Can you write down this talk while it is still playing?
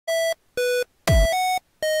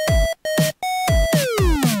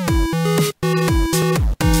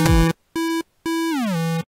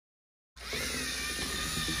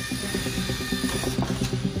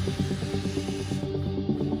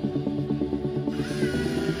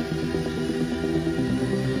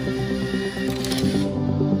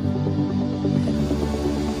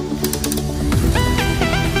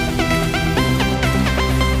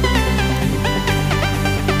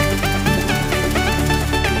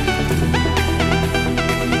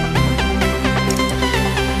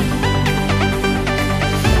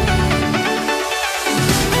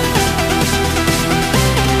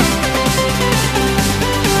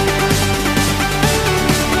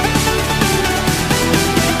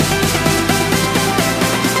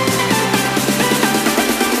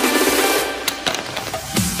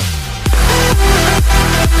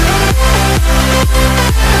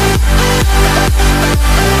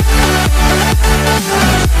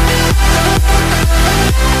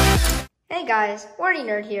guys, Wordy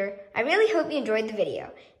Nerd here. I really hope you enjoyed the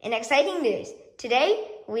video. And exciting news, today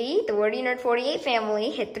we, the Wordy Nerd 48 family,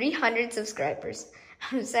 hit 300 subscribers.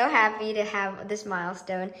 I'm so happy to have this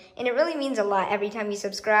milestone, and it really means a lot every time you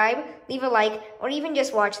subscribe, leave a like, or even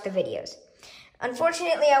just watch the videos.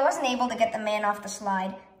 Unfortunately, I wasn't able to get the man off the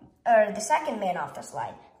slide, or the second man off the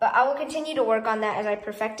slide, but I will continue to work on that as I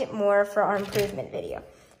perfect it more for our improvement video.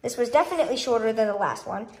 This was definitely shorter than the last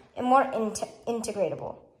one, and more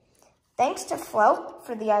integratable. Thanks to FLL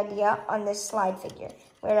for the idea on this slide figure,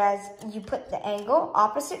 whereas you put the angle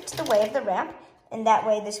opposite to the way of the ramp, and that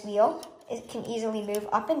way this wheel can easily move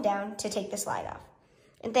up and down to take the slide off.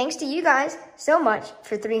 And thanks to you guys so much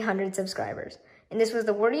for 300 subscribers. And this was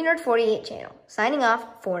the Wordy Nerd 48 channel, signing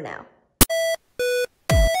off for now.